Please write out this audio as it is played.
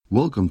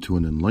Welcome to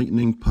an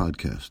enlightening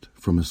podcast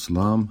from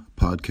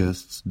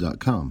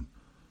IslamPodcasts.com.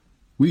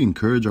 We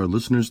encourage our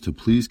listeners to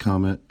please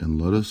comment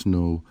and let us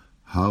know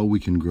how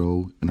we can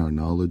grow in our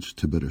knowledge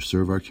to better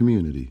serve our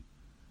community.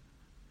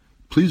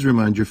 Please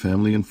remind your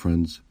family and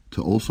friends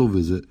to also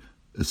visit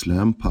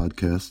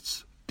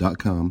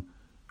IslamPodcasts.com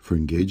for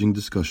engaging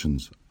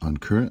discussions on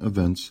current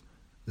events,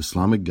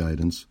 Islamic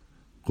guidance,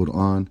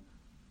 Quran,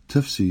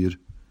 tafsir,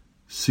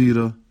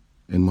 seerah,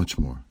 and much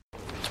more.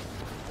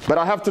 But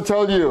I have to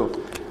tell you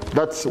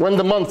that when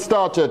the month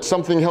started,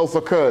 something else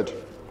occurred.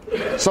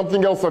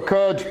 Something else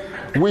occurred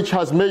which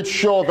has made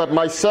sure that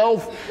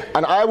myself,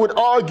 and I would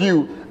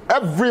argue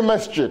every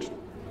masjid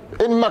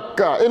in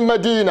Mecca, in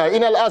Medina,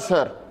 in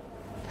Al-Azhar,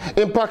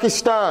 in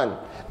Pakistan,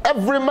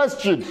 every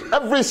masjid,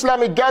 every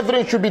Islamic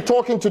gathering should be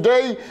talking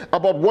today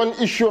about one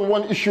issue and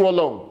one issue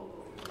alone.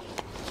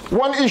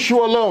 One issue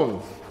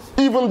alone,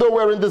 even though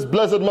we're in this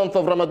blessed month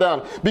of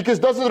Ramadan. Because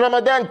doesn't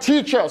Ramadan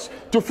teach us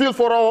to feel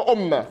for our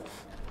ummah?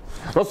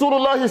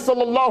 Rasulullah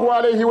sallallahu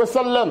alayhi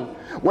wasallam,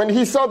 when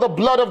he saw the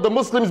blood of the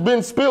Muslims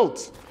being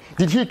spilt,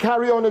 did he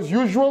carry on as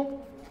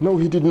usual? No,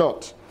 he did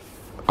not.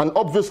 And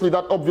obviously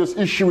that obvious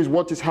issue is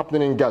what is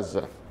happening in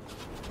Gaza.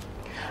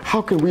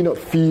 How can we not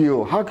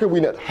feel? How can we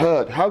not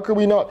hurt? How can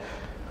we not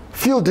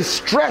feel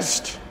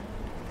distressed?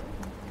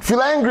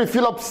 Feel angry,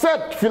 feel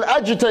upset, feel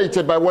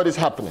agitated by what is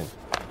happening?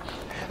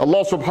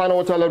 Allah subhanahu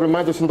wa ta'ala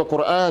reminds us in the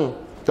Quran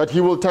that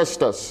He will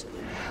test us.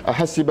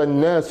 أَحَسِبَ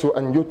النَّاسُ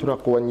أَن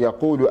يُتْرَقُوا أَن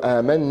يَقُولُوا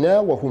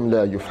آمَنَّا وَهُمْ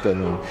لَا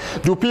يُفْتَنُونَ.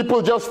 Do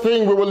people just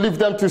think we will leave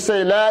them to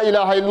say La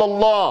ilaha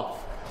illallah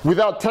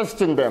without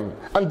testing them?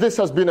 And this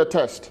has been a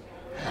test.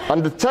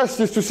 And the test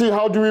is to see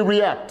how do we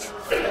react.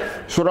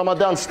 So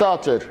Ramadan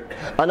started,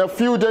 and a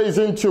few days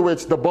into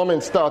it, the bombing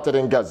started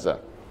in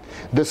Gaza.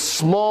 This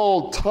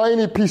small,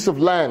 tiny piece of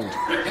land,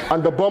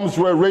 and the bombs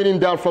were raining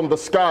down from the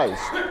skies.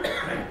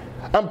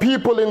 And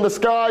people in the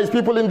skies,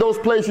 people in those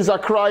places are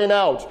crying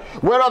out,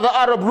 where are the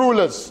Arab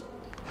rulers?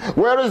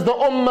 Where is the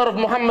Ummah of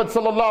Muhammad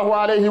sallallahu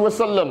alayhi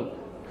wasallam?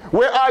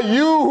 Where are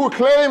you who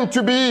claim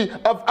to be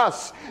of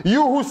us?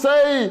 You who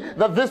say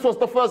that this was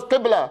the first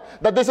Qibla,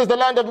 that this is the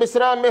land of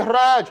Misra and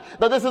Mihraj,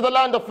 that this is the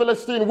land of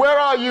Palestine. Where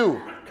are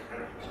you?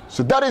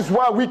 So that is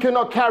why we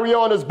cannot carry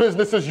on as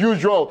business as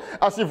usual,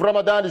 as if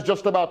Ramadan is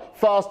just about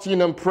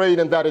fasting and praying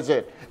and that is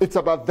it. It's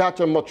about that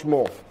and much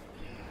more.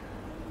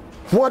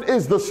 What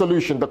is the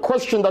solution? The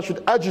question that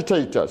should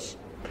agitate us.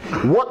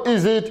 What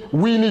is it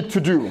we need to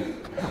do?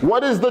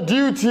 What is the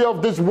duty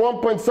of this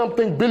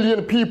 1-point-something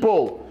billion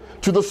people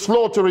to the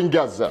slaughter in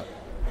Gaza?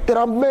 There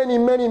are many,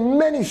 many,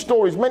 many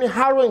stories, many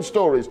harrowing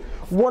stories.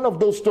 One of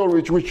those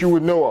stories which you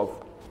would know of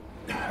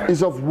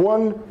is of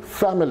one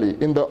family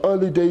in the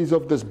early days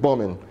of this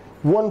bombing.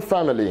 One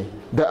family,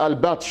 the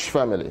Al-Batsh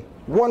family.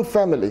 One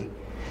family.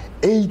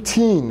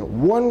 18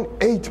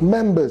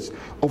 members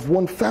of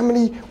one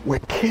family were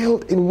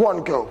killed in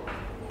one go.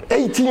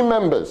 18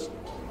 members.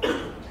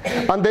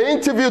 And they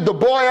interviewed the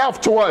boy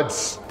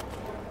afterwards.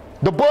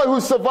 The boy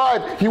who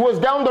survived, he was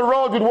down the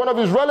road with one of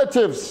his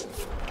relatives.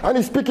 And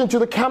he's speaking to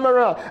the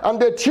camera, and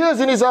there are tears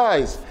in his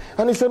eyes.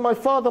 And he said, my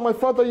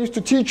father used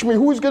to teach me.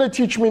 Who is going to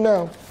teach me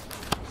now?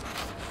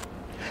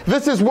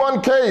 This is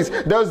one case.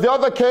 There's the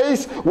other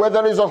case where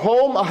there is a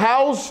home, a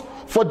house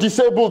for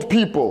disabled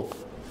people.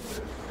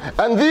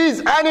 And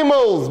these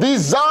animals, these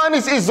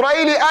Zionist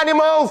Israeli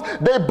animals,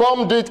 they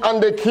bombed it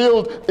and they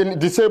killed a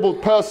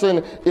disabled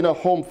person in a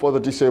home for the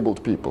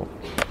disabled people.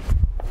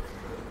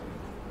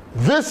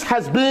 This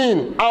has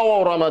been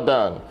our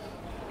Ramadan.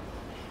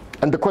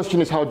 And the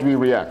question is, how do we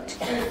react?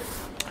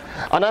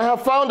 And I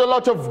have found a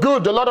lot of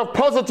good, a lot of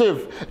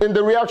positive in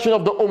the reaction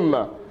of the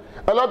Ummah.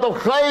 A lot of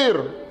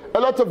khair, a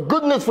lot of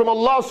goodness from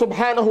Allah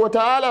subhanahu wa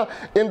ta'ala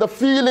in the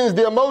feelings,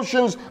 the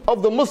emotions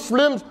of the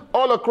Muslims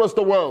all across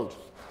the world.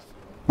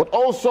 But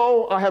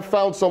also I have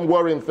found some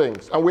worrying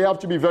things, and we have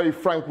to be very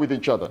frank with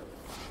each other.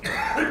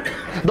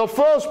 The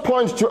first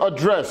point to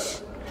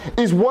address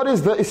is, what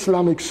is the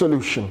Islamic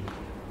solution?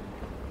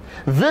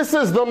 This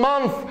is the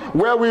month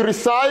where we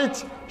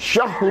recite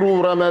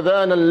Shahru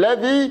Ramadan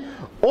alladhi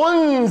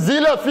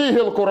unzila fihi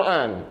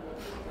al-Quran.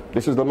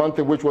 This is the month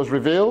in which was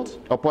revealed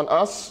upon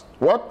us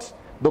what?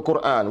 The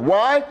Quran.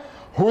 Why?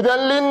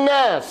 Hudan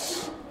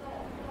linnas,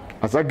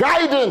 as a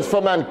guidance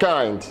for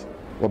mankind.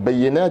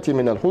 وَبَيِّنَاتِ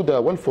مِنَ الْهُدَى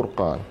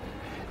وَالْفُرْقَانِ.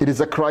 It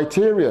is a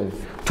criterion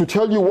to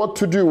tell you what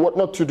to do, what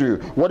not to do,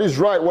 what is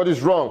right, what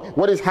is wrong,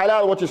 what is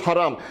halal, what is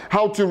haram,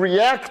 how to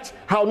react,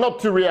 how not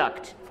to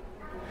react.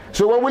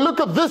 So when we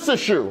look at this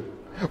issue,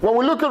 when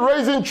we look at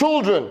raising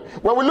children,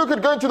 when we look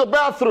at going to the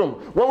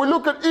bathroom, when we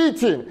look at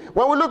eating,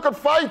 when we look at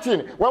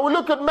fighting, when we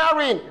look at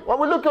marrying, when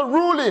we look at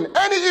ruling,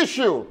 any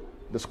issue,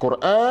 this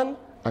Quran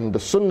and the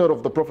Sunnah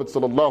of the Prophet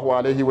sallallahu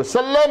alaihi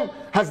wasallam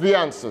has the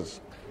answers.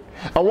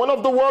 And one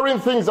of the worrying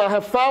things I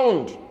have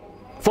found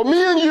for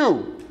me and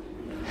you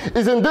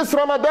is, in this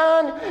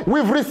Ramadan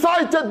we've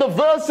recited the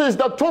verses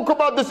that talk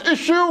about this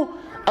issue,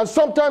 and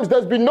sometimes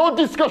there's been no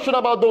discussion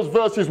about those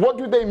verses. What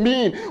do they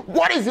mean?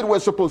 What is it we're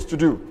supposed to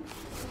do?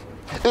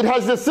 It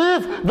has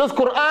deceived this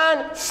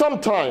Quran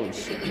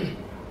sometimes.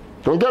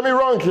 Don't get me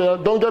wrong here,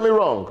 don't get me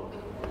wrong.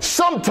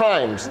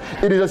 Sometimes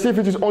it is as if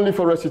it is only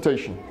for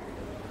recitation.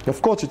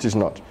 Of course it is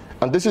not.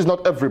 And this is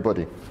not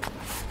everybody.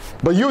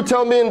 But you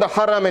tell me in the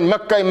Haram in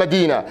Mecca and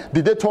Medina,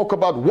 did they talk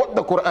about what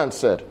the Quran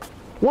said?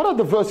 What are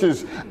the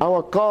verses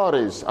our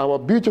qaris, our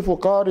beautiful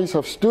qaris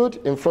have stood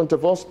in front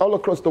of us all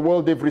across the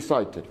world, they've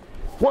recited?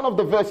 One of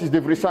the verses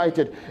they've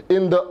recited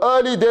in the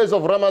early days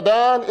of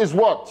Ramadan is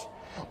what?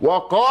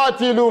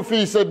 وَقَاتِلُوا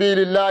فِي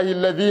سَبِيلِ اللَّهِ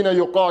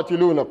الَّذِينَ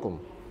يُقَاتِلُونَكُمْ.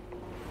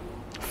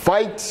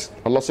 Fight,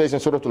 Allah says in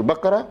Surah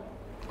Al-Baqarah,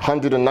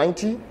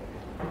 190,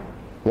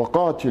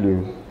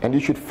 وَقَاتِلُوا. And you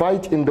should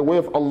fight in the way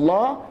of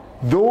Allah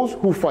those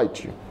who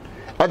fight you.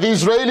 Are the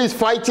Israelis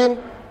fighting?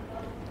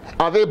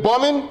 Are they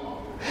bombing?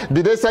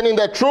 Did they send in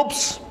their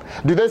troops?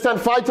 Did they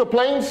send fighter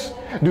planes?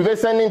 Do they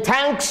send in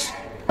tanks?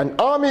 An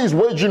army is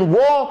waging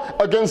war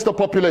against the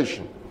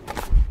population.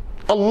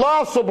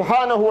 Allah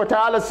subhanahu wa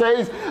ta'ala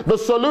says the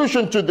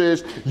solution to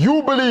this,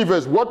 you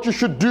believers, what you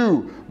should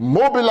do,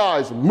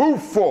 mobilize,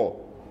 move for,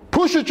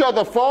 push each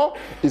other for,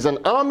 is an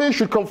army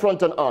should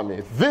confront an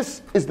army.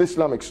 This is the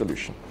Islamic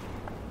solution.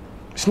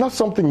 It's not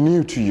something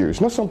new to you.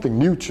 It's not something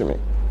new to me.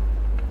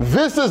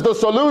 This is the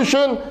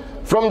solution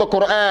from the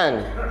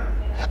Quran.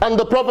 And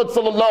the Prophet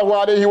sallallahu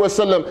alaihi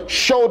wasallam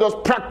showed us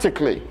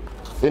practically.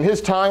 In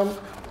his time,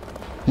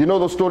 you know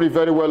the story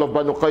very well of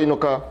Banu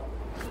Qaynuqa.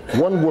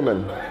 One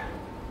woman,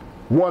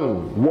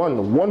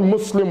 one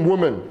Muslim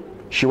woman,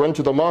 she went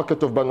to the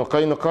market of Banu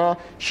Qaynuqa,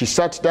 she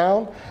sat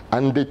down,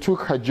 and they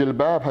took her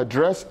jilbab, her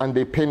dress, and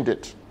they pinned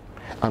it.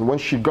 And when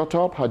she got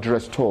up, her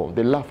dress tore.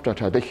 They laughed at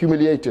her, they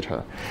humiliated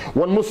her.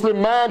 One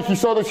Muslim man, he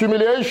saw this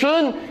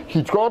humiliation,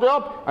 he got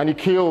up and he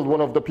killed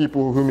one of the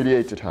people who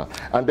humiliated her.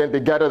 And then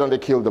they gathered and they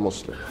killed the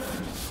Muslim.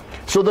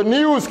 So the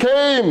news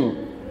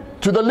came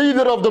to the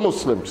leader of the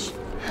Muslims,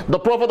 the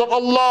Prophet of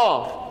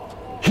Allah.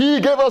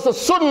 He gave us a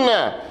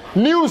sunnah.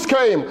 News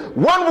came,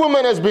 one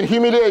woman has been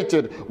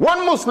humiliated,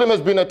 one Muslim has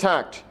been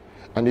attacked.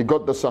 And he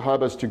got the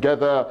Sahabas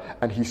together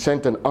and he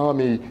sent an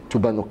army to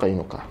Banu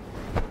Qaynuqa.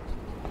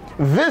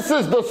 This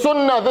is the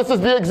sunnah, this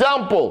is the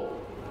example.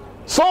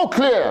 So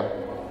clear.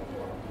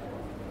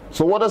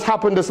 So what has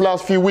happened this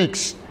last few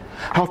weeks?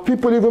 Have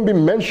people even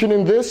been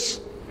mentioning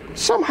this?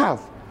 Some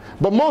have,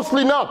 but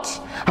mostly not.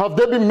 Have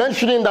they been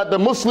mentioning that the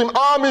Muslim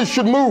armies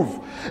should move?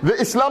 The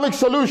Islamic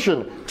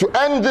solution to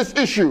end this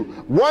issue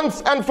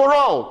once and for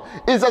all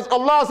is, as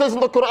Allah says in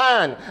the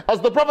Quran,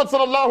 as the Prophet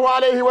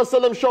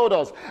ﷺ showed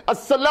us,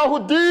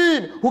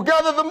 as-Salahuddin, who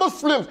gathered the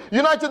Muslims,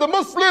 united the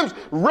Muslims,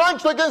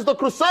 ranched against the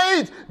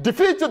Crusades,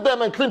 defeated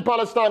them and cleaned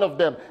Palestine of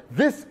them.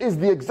 This is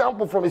the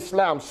example from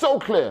Islam, so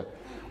clear.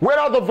 Where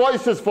are the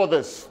voices for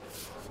this?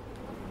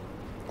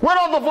 Where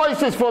are the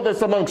voices for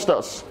this amongst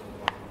us?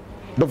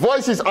 The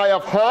voices I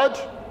have heard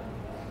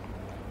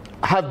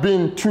have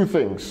been two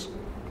things.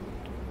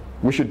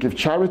 We should give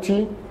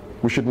charity,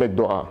 we should make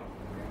dua.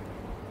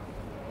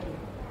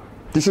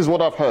 This is what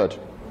I've heard.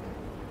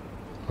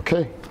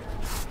 Okay.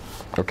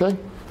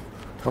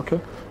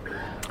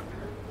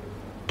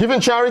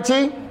 Giving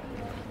charity,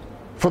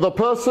 for the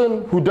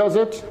person who does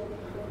it,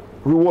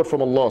 reward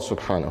from Allah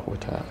subhanahu wa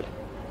ta'ala.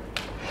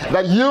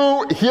 That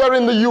you here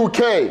in the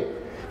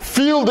UK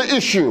feel the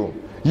issue,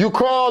 you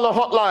call a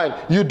hotline,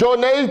 you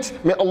donate,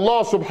 may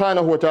Allah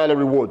subhanahu wa ta'ala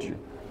reward you.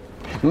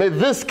 May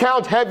this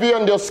count heavy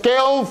on your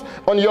scales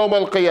on Yawm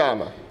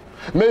al-Qiyamah.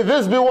 May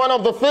this be one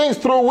of the things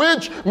through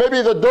which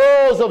maybe the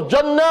doors of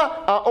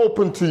Jannah are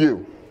open to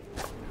you.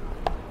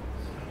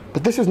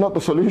 But this is not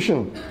the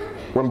solution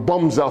when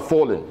bombs are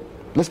falling.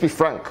 Let's be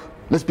frank,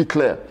 let's be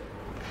clear.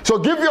 So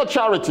give your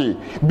charity,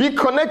 be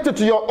connected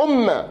to your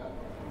ummah.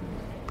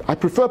 I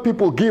prefer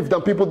people give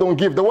than people don't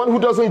give. The one who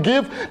doesn't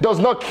give, does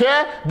not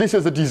care, this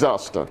is a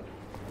disaster.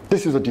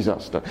 This is a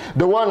disaster.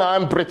 The one,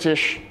 I'm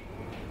British,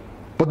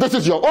 but this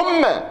is your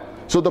ummah.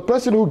 So the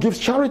person who gives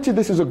charity,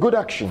 this is a good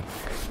action.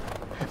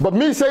 But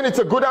me saying it's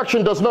a good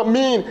action does not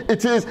mean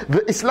it is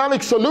the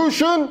Islamic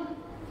solution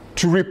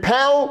to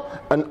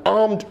repel an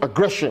armed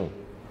aggression.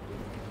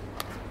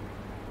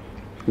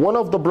 One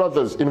of the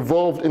brothers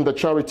involved in the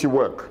charity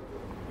work,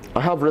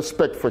 I have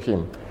respect for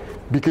him,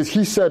 because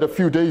he said a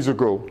few days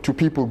ago to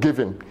people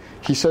giving,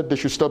 he said they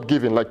should stop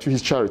giving, like to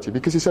his charity,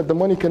 because he said the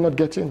money cannot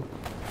get in.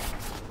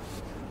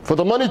 For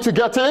the money to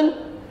get in,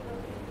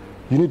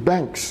 you need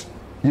banks.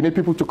 You need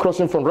people to cross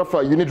in from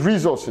Rafah. You need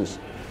resources.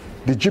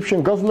 The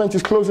Egyptian government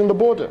is closing the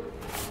border.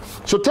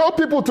 So tell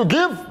people to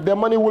give. Their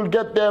money will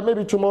get there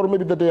maybe tomorrow,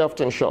 maybe the day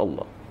after,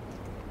 inshallah.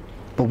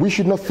 But we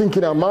should not think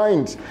in our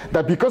minds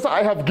that because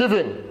I have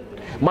given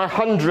my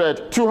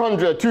 100,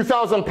 200,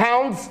 2,000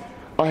 pounds,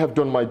 I have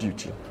done my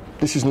duty.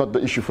 This is not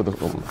the issue for the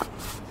Ummah.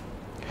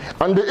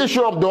 And the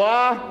issue of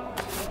dua,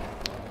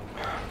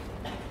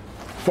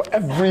 for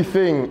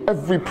everything,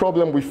 every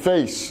problem we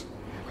face,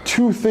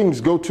 two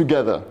things go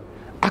together.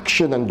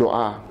 Action and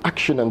dua,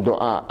 action and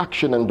dua,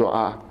 action and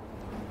dua.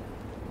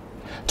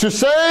 To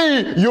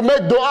say you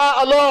make dua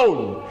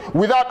alone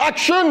without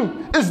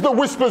action is the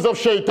whispers of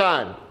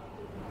shaitan.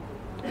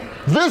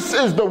 This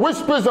is the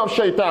whispers of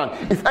shaitan.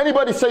 If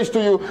anybody says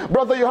to you,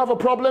 brother, you have a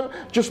problem,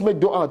 just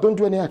make dua, don't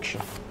do any action.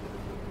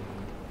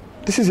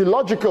 This is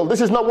illogical.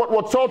 This is not what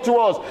was taught to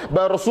us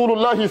by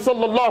Rasulullah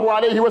sallallahu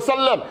alayhi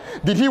wasallam.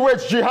 Did he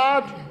wage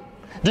jihad?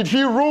 Did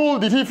he rule?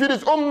 Did he feed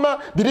his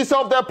ummah? Did he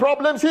solve their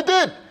problems? He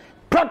did.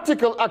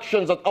 Practical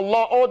actions that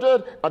Allah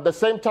ordered. At the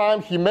same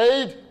time, he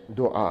made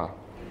dua.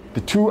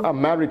 The two are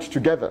married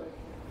together.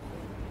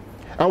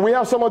 And we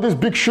have some of these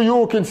big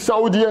shuyukh in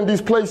Saudi and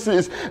these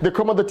places. They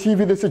come on the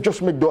TV, they say,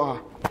 just make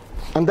dua.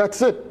 And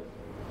that's it.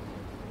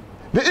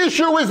 The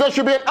issue is there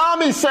should be an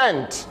army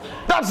sent.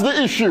 That's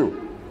the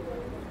issue.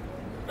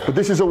 But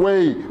this is a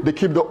way they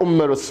keep the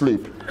ummah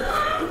asleep.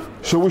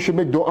 So we should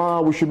make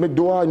dua. We should make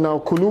dua in our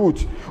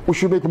kunut. We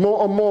should make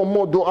more and more and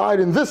more dua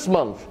in this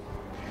month.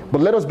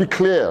 But let us be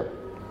clear.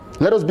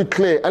 Let us be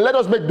clear. And let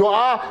us make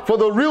dua for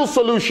the real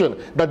solution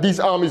that these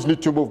armies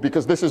need to move.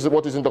 Because this is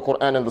what is in the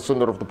Quran and the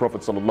Sunnah of the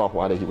Prophet sallallahu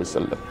alaihi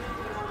wasallam.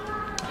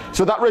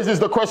 So that raises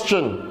the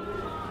question.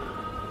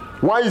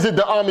 Why is it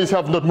the armies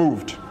have not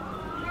moved?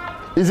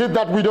 Is it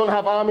that we don't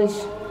have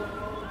armies?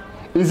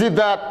 Is it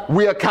that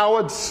we are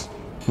cowards?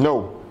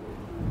 No.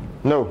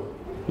 No.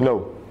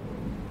 No.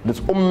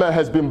 This ummah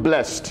has been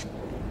blessed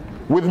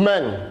with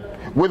men,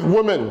 with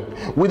women,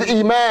 with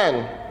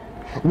iman,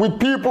 with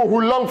people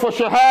who long for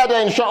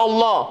shahada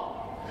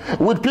inshaAllah,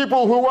 with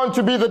people who want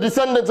to be the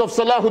descendants of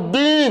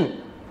Salahuddin.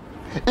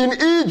 In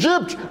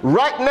Egypt,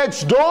 right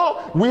next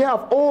door, we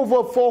have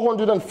over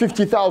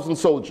 450,000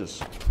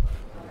 soldiers.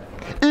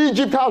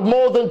 Egypt has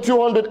more than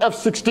 200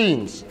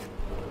 F-16s.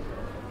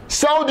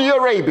 Saudi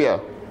Arabia,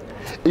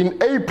 in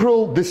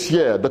April this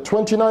year, the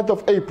 29th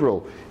of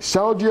April,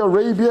 Saudi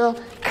Arabia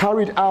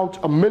carried out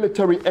a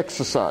military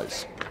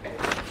exercise.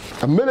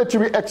 A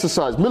military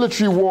exercise,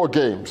 military war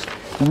games,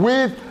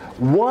 with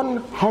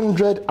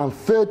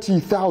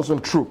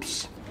 130,000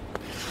 troops.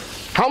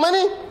 How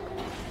many?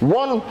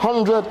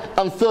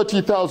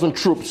 130,000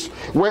 troops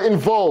were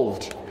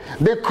involved.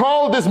 They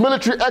called this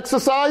military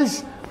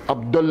exercise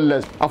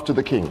Abdullah, after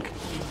the king.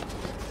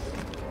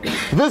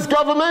 This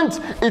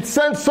government, it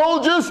sent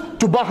soldiers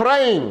to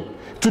Bahrain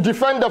to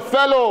defend a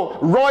fellow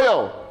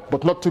royal,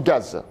 but not to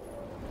Gaza.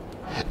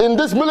 In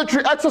this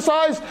military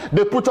exercise,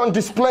 they put on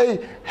display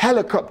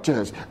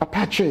helicopters,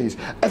 Apaches,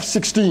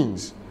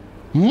 F-16s,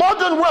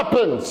 modern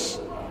weapons.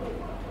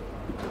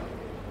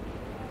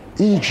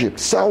 Egypt,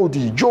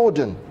 Saudi,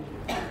 Jordan.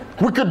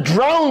 We could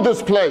drown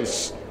this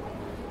place.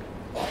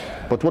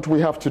 But what we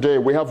have today,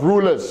 we have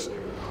rulers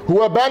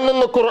who abandon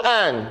the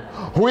Quran,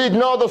 who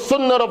ignore the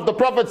Sunnah of the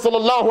Prophet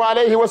sallallahu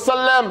alaihi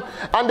wasallam,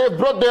 and they've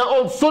brought their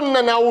own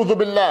Sunnah, na'udhu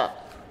billah.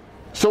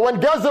 So when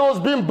Gaza was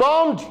being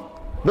bombed,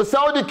 the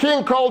Saudi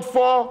king called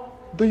for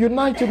the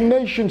United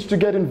Nations to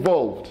get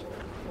involved.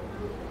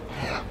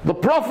 The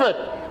Prophet,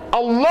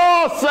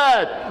 Allah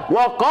said,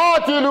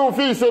 وَقَاتِلُوا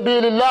فِي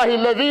سَبِيلِ اللَّهِ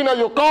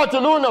الَّذِينَ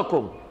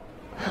يُقَاتِلُونَكُمْ.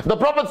 The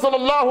Prophet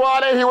sallallahu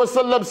alaihi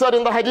wasallam said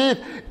in the hadith,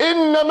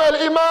 إِنَّمَا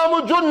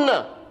الْإِمَامُ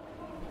جُنَّةٌ.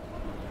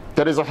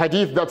 There is a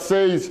hadith that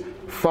says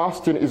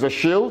fasting is a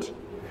shield.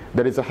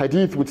 There is a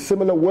hadith with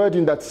similar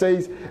wording that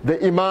says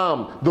the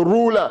imam, the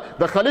ruler,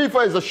 the khalifa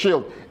is a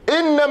shield.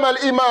 إِنَّمَا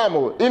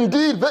الْإِمَامُ.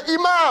 Indeed, the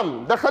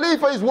imam, the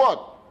khalifa is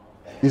what?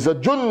 Is a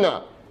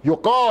junnah.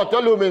 يُقَاتَلُ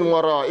مِنْ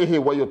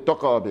وَرَائِهِ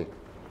وَيُتَّقَى بِهِ.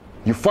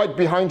 You fight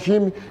behind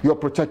him, you are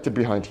protected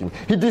behind him.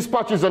 He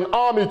dispatches an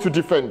army to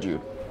defend you.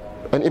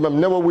 And Imam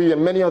Nawawi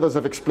and many others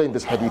have explained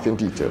this hadith in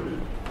detail.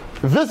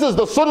 This is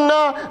the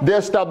sunnah. They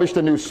established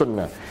a new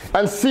sunnah.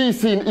 And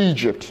Sisi in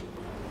Egypt,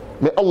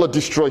 may Allah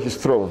destroy his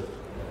throne.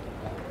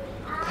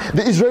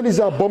 The Israelis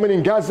are bombing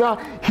in Gaza.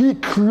 He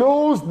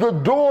closed the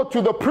door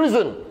to the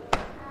prison.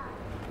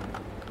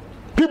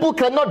 People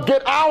cannot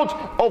get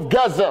out of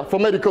Gaza for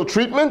medical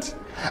treatment,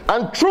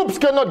 and troops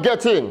cannot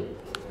get in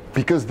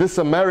because this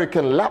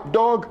American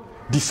lapdog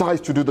decides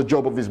to do the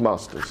job of his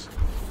masters.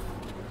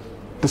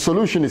 The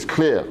solution is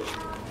clear,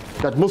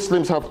 that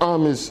Muslims have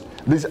armies.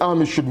 These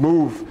armies should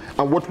move,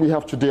 and what we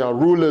have today are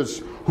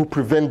rulers who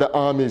prevent the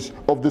armies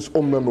of this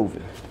ummah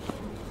moving.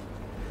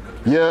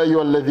 يا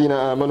أيها الذين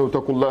آمنوا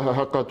اتقوا الله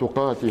حق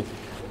تقاته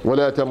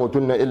ولا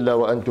تموتن إلا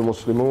وأنتم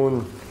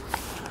مسلمون.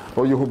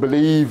 O you who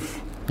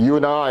believe, you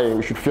and I,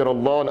 we should fear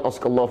Allah and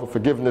ask Allah for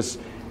forgiveness,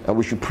 and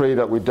we should pray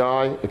that we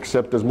die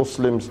except as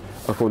Muslims.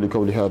 أقول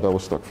قولي هذا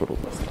واستغفر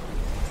الله.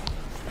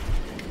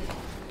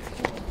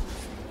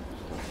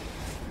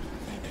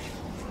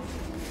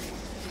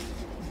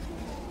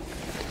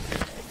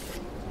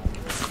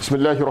 بسم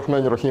الله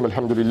الرحمن الرحيم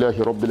الحمد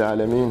لله رب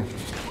العالمين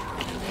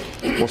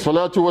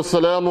والصلاة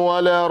والسلام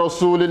على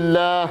رسول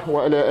الله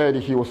وعلى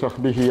آله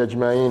وصحبه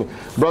أجمعين.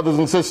 Brothers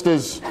and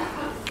sisters,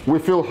 we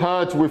feel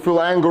hurt, we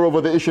feel anger over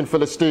the issue in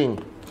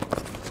Palestine,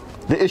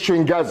 the issue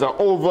in Gaza.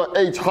 Over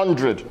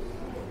 800.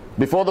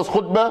 Before this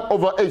khutbah,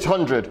 over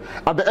 800.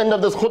 At the end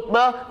of this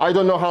khutbah, I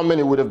don't know how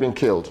many would have been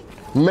killed,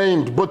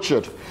 maimed,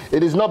 butchered.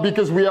 It is not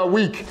because we are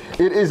weak.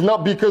 It is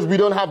not because we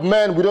don't have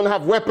men, we don't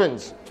have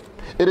weapons.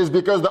 It is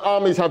because the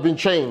armies have been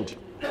chained.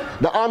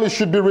 The armies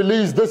should be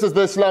released. This is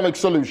the Islamic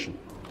solution.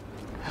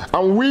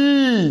 And we,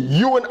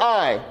 you and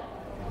I,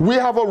 we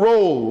have a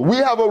role. We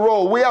have a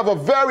role. We have a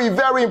very,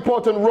 very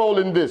important role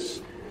in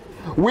this.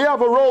 We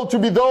have a role to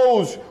be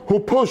those who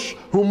push,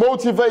 who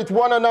motivate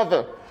one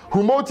another,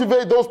 who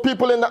motivate those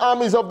people in the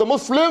armies of the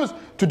Muslims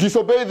to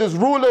disobey these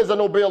rulers and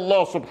obey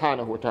Allah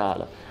subhanahu wa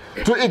ta'ala.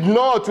 To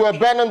ignore, to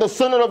abandon the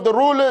sunnah of the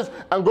rulers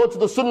and go to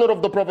the sunnah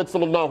of the Prophet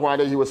sallallahu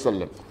alayhi wa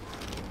sallam.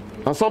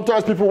 And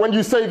sometimes people, when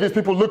you say this,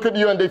 people look at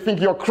you and they think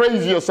you're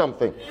crazy or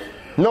something.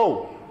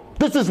 No,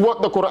 this is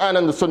what the Quran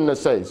and the sunnah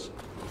says.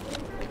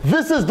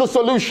 This is the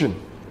solution.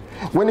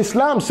 When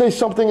Islam says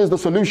something is the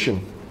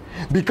solution,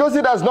 because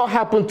it has not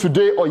happened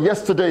today or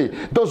yesterday,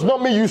 does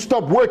not mean you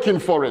stop working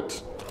for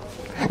it.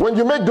 When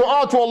you make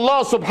dua to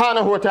Allah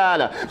subhanahu wa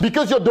ta'ala,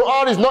 because your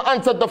dua is not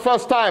answered the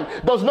first time,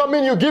 does not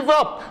mean you give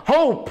up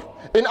hope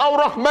in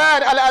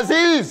Ar-Rahman,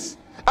 Al-Aziz,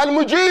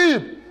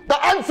 Al-Mujib,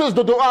 that answers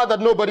the dua that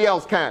nobody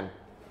else can.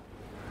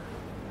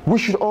 We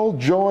should all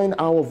join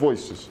our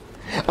voices.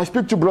 I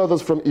speak to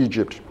brothers from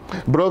Egypt,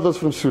 brothers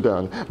from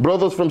Sudan,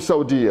 brothers from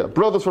Saudi,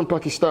 brothers from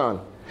Pakistan,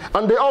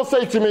 and they all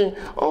say to me,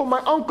 oh, my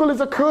uncle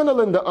is a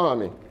colonel in the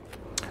army.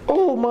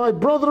 Oh, my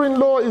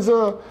brother-in-law is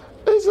a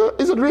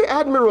rear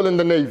admiral in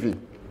the navy.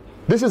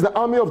 This is the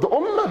army of the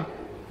ummah.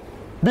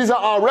 These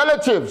are our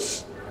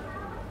relatives.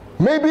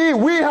 Maybe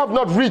we have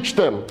not reached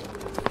them.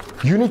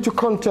 You need to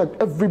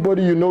contact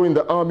everybody you know in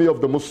the army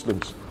of the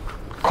Muslims.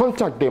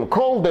 Contact them,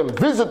 call them,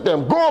 visit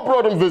them, go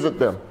abroad and visit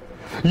them.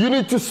 You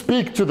need to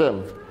speak to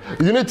them.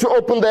 You need to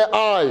open their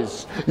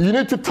eyes. You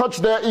need to touch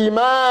their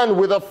iman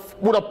with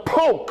a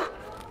poke.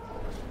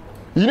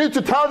 You need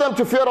to tell them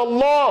to fear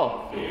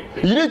Allah.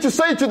 You need to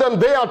say to them,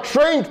 they are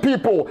trained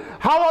people.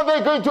 How are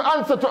they going to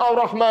answer to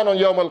Ar-Rahman on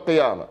Yawm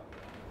al-Qiyamah?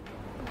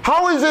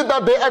 How is it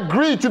that they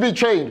agree to be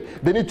chained?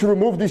 They need to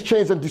remove these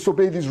chains and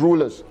disobey these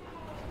rulers.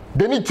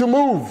 They need to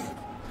move.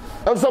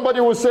 And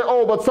somebody will say,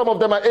 oh, but some of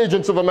them are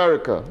agents of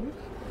America.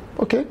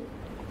 Okay,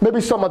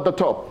 maybe some at the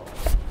top.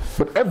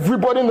 But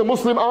everybody in the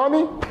Muslim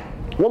army,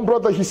 one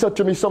brother, he said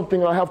to me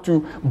something I have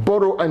to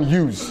borrow and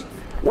use.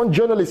 One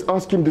journalist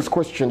asked him this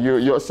question,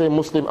 you're saying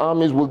Muslim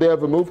armies, will they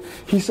ever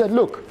move? He said,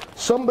 look,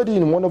 somebody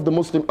in one of the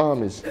Muslim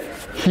armies,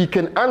 he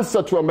can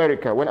answer to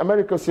America. When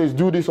America says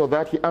do this or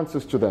that, he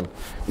answers to them.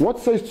 What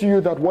says to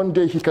you that one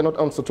day he cannot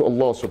answer to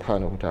Allah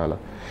subhanahu wa ta'ala?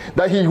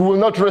 That he will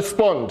not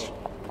respond?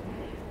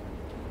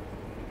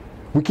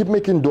 We keep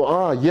making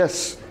dua,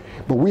 yes,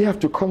 but we have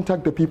to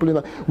contact the people in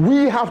the...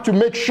 We have to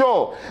make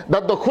sure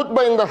that the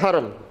khutbah in the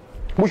haram,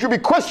 we should be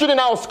questioning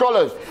our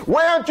scholars.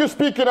 Why aren't you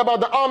speaking about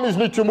the armies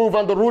need to move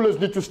and the rulers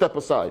need to step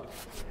aside?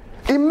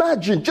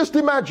 Imagine, just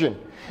imagine,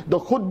 the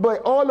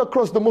khutbah all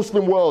across the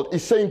Muslim world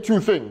is saying two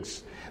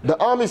things. The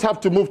armies have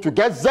to move to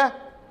Gaza.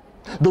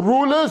 The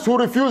rulers who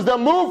refuse their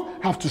move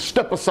have to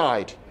step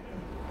aside.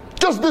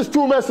 Just these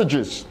two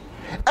messages.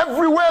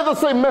 Everywhere the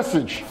same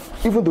message.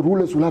 Even the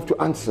rulers will have to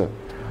answer.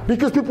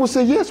 Because people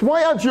say, yes,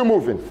 why aren't you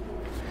moving?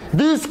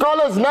 These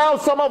scholars now,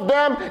 some of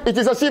them, it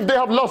is as if they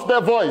have lost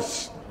their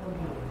voice.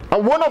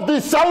 And one of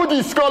these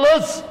Saudi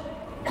scholars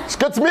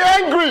gets me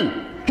angry.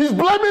 He's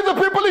blaming the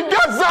people in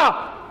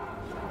Gaza.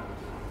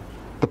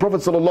 The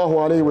Prophet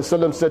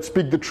ﷺ said,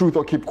 speak the truth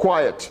or keep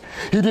quiet.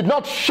 He did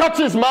not shut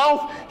his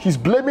mouth. He's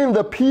blaming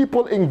the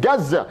people in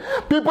Gaza.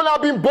 People are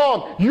being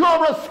born.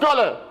 You're a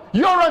scholar.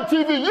 You're on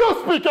TV.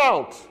 You speak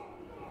out.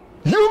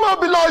 You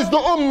mobilize the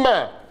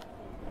ummah.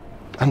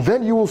 And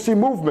then you will see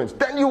movements.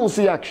 Then you will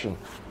see action.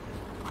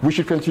 We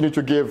should continue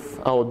to give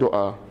our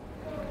dua.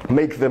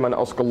 Make them and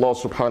ask Allah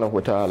subhanahu wa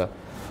ta'ala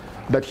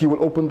that He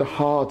will open the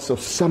hearts of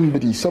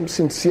somebody, some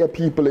sincere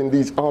people in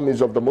these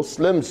armies of the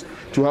Muslims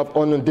to have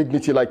honor and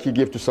dignity like He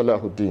gave to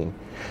Salahuddin.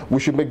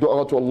 We should make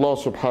dua to Allah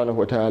subhanahu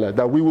wa ta'ala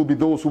that we will be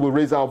those who will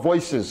raise our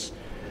voices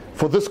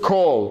for this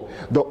call.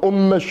 The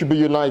ummah should be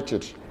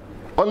united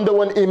under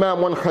one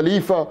imam, one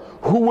khalifa.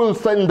 Who will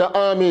send the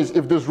armies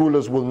if these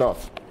rulers will not?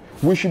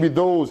 We should be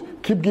those.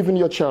 Keep giving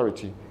your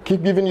charity.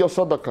 Keep giving your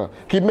sadaqah.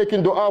 Keep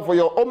making dua for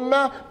your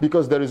ummah,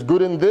 because there is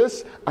good in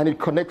this and it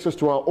connects us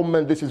to our ummah,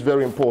 and this is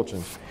very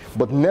important.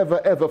 But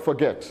never ever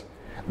forget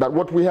that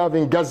what we have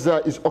in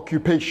Gaza is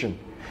occupation.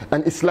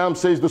 And Islam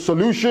says the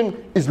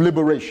solution is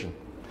liberation.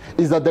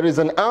 Is that there is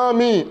an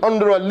army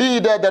under a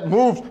leader that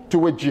moves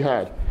toward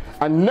jihad.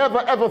 And never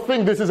ever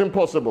think this is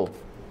impossible.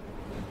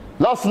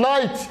 Last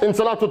night in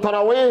Salatul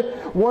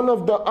Taraweeh, one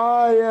of the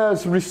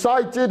ayahs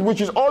recited, which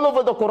is all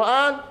over the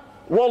Quran,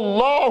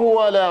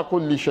 Wallahu ala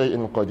kulli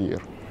shay'in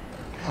qadir.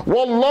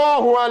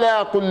 Wallahu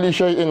ala kulli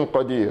shay'in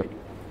qadir.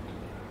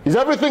 Is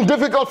everything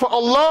difficult for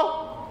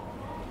Allah?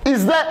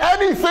 Is there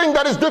anything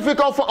that is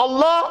difficult for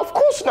Allah? Of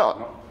course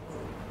not.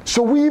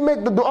 So we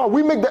make the dua,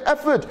 we make the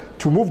effort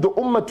to move the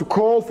ummah, to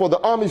call for the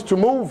armies to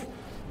move.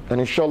 And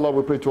inshallah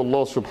we pray to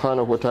Allah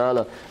subhanahu wa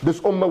ta'ala, this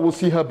ummah will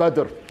see her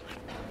Badr.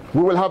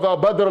 We will have our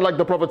Badr like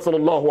the Prophet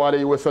sallallahu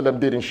alayhi wa sallam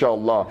did,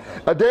 inshallah.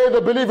 A day the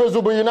believers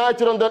will be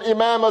united under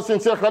Imam, a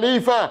sincere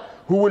Khalifa,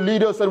 who will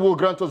lead us and will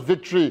grant us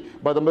victory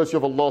by the mercy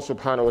of Allah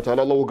subhanahu wa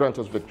ta'ala. Allah will grant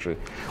us victory.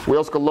 We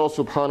ask Allah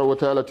subhanahu wa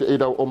ta'ala to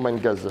aid our ummah in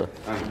Gaza,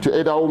 to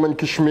aid our ummah in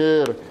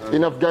Kashmir,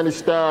 in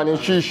Afghanistan, in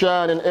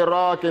Shishan, in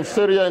Iraq, in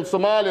Syria, in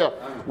Somalia.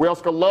 We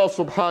ask Allah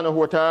subhanahu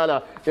wa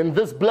ta'ala in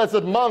this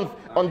blessed month,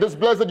 on this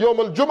blessed Yawm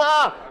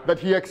al-Jum'ah, that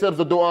He accepts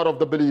the dua of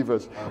the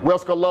believers. We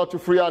ask Allah to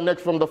free our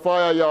necks from the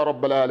fire, Ya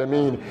Rabbal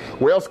Alameen.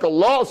 We ask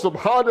Allah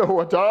subhanahu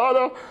wa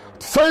ta'ala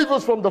to save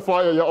us from the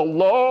fire, Ya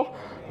Allah.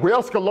 We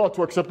ask Allah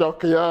to accept our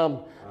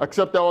qiyam,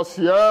 accept our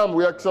siyam.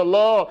 We ask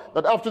Allah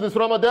that after this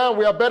Ramadan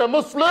we are better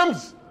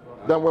Muslims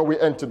than when we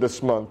entered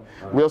this month.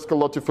 We ask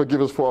Allah to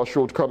forgive us for our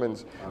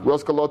shortcomings. We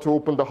ask Allah to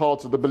open the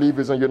hearts of the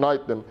believers and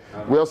unite them.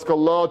 We ask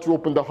Allah to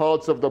open the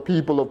hearts of the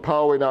people of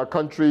power in our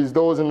countries,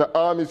 those in the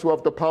armies who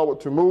have the power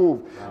to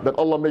move, that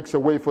Allah makes a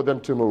way for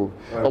them to move.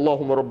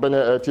 Allahumma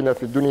rabbana atina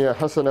fi dunya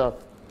hasana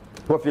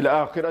wa fil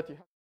akhirati.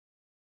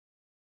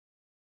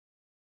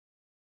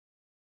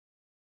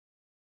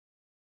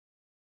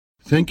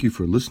 Thank you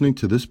for listening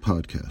to this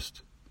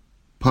podcast.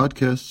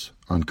 Podcasts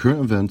on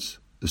current events,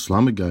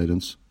 Islamic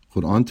guidance,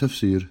 Quran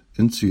tafsir,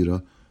 and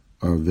seerah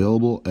are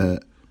available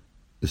at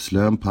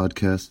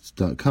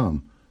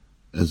islampodcasts.com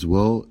as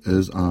well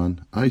as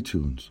on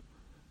iTunes.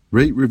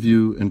 Rate,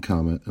 review, and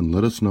comment, and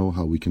let us know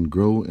how we can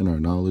grow in our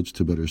knowledge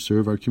to better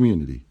serve our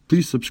community.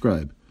 Please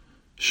subscribe,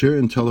 share,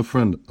 and tell a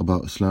friend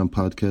about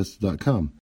islampodcasts.com.